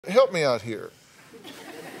Help me out here.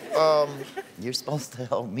 You're supposed to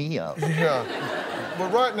help me out. Yeah.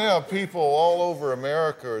 But right now, people all over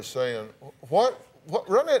America are saying, what?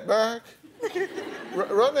 Run that back.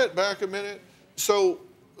 Run that back a minute. So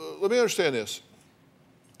let me understand this.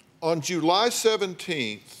 On July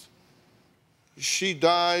 17th, she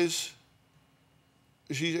dies.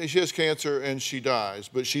 She has cancer and she dies,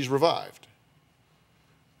 but she's revived.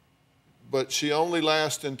 But she only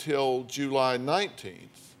lasts until July 19th,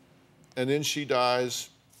 and then she dies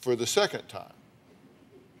for the second time.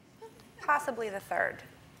 Possibly the third.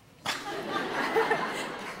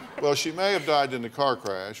 Well, she may have died in the car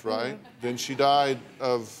crash, right? Mm-hmm. Then she died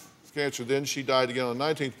of cancer, then she died again on the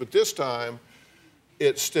 19th, but this time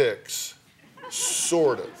it sticks,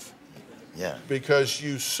 sort of. Yeah. Because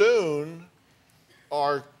you soon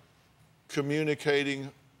are communicating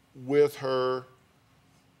with her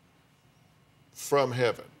from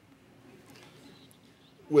heaven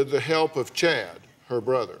with the help of Chad, her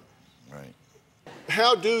brother. Right.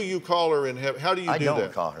 How do you call her in heaven? How do you do that? I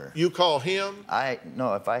don't call her. You call him?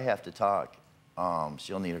 No, if I have to talk,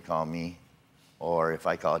 she'll need to call me. Or if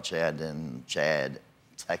I call Chad, then Chad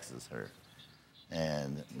texts her.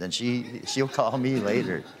 And then she'll call me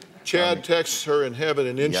later. Chad texts her in heaven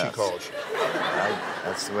and then yes. she calls you.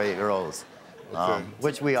 That's the way it rolls. Okay.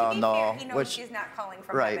 Which we all know. You know she's not calling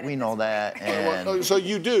from right, heaven we know that. And so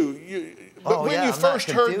you do. But when you first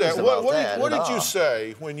heard that, what did you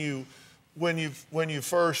say when you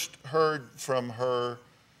first heard from her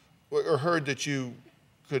or heard that you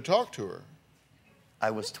could talk to her?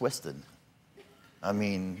 I was twisted. I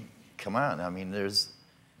mean, come on. I mean,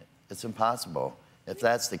 it's impossible. If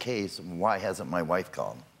that's the case, why hasn't my wife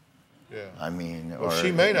called? Yeah. I mean, well,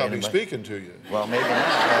 she may not be speaking to you. Well, maybe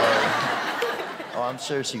not. Oh, I'm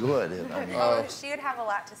sure she would. I mean, she would have a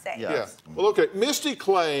lot to say. Yes. Yeah. Well, okay. Misty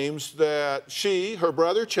claims that she, her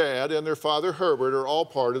brother Chad, and their father Herbert are all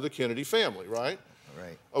part of the Kennedy family, right?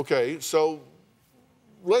 Right. Okay, so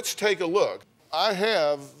let's take a look. I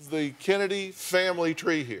have the Kennedy family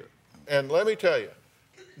tree here. And let me tell you,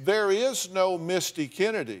 there is no Misty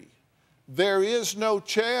Kennedy. There is no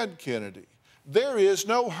Chad Kennedy. There is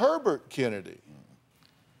no Herbert Kennedy.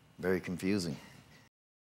 Very confusing.